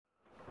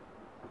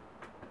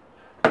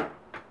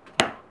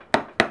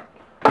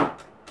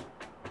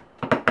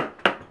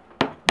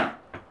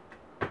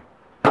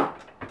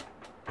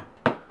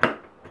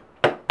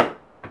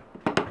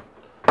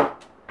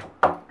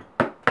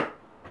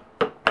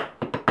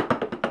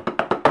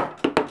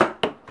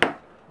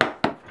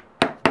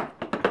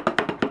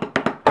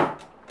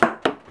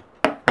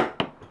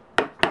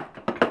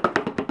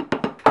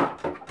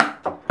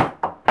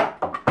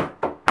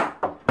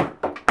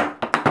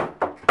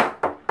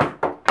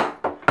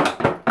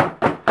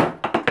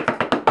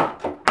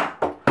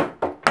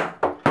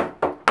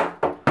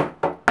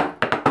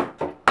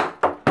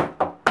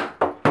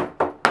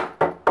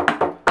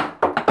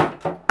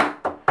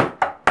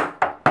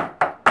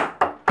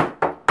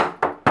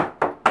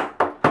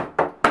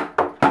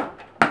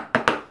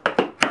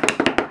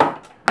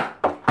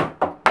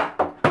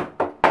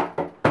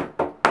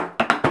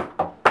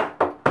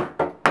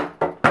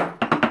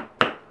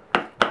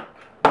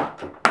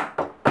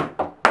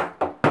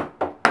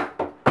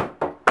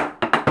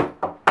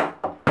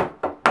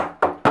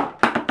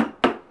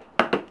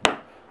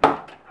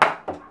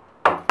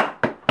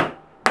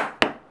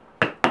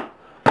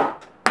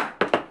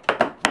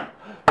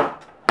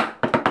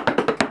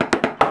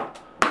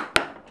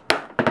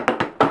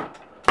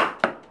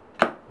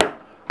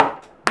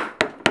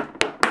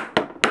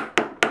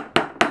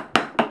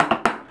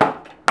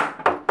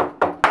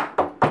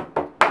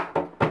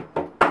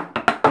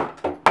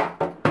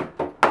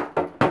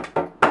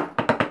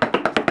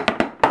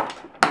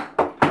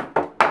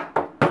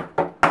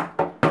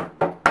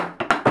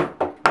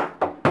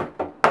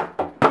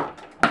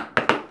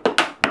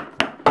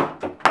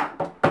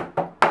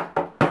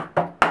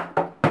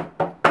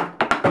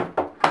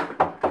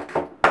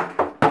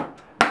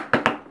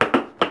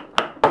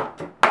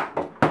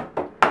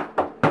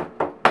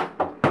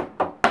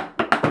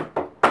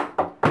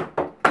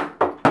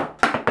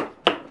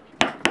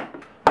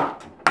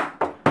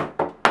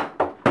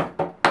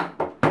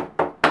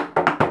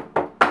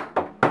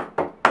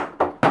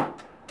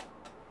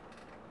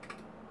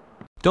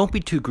don't be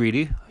too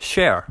greedy.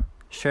 Share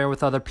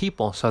with other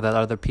people so that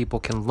other people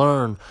can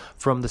learn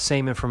from the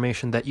same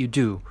information that you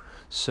do.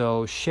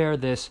 So share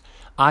this.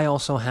 I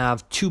also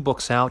have 2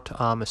 books out,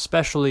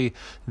 especially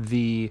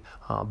the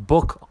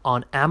book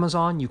on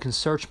Amazon. You can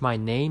search my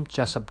name,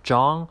 Jessup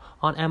Jong,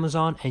 on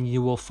Amazon, and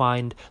you will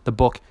find the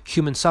book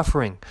Human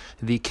Suffering.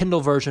 The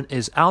Kindle version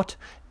is out,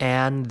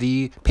 and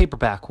the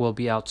paperback will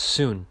be out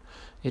soon.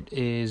 It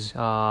is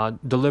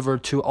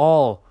delivered to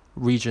all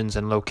regions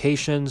and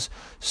locations.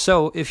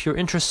 So if you're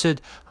interested,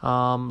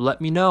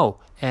 let me know,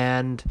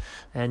 and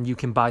you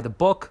can buy the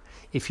book.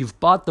 If you've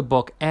bought the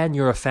book and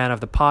you're a fan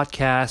of the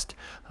podcast,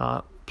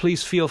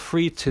 please feel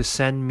free to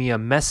send me a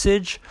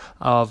message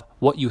of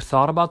what you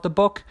thought about the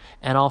book,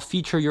 and I'll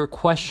feature your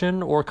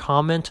question or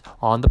comment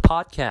on the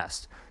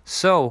podcast.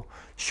 So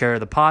share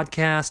the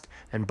podcast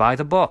and buy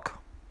the book.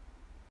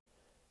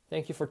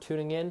 Thank you for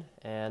tuning in,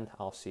 and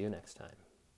I'll see you next time.